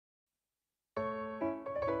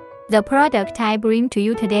The product I bring to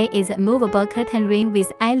you today is a movable curtain ring with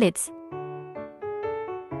eyelets.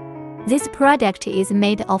 This product is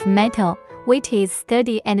made of metal, which is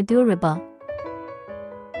sturdy and durable.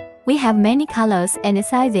 We have many colors and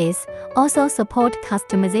sizes, also support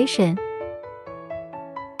customization.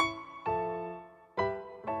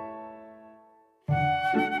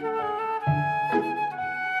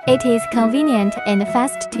 It is convenient and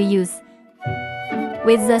fast to use.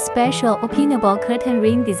 With the special openable curtain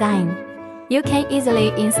ring design, you can easily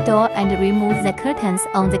install and remove the curtains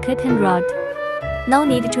on the curtain rod. No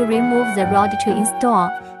need to remove the rod to install.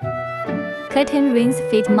 Curtain rings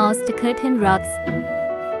fit most curtain rods.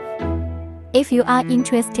 If you are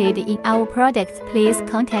interested in our products, please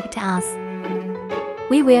contact us.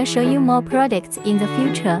 We will show you more products in the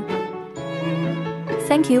future.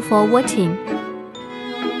 Thank you for watching.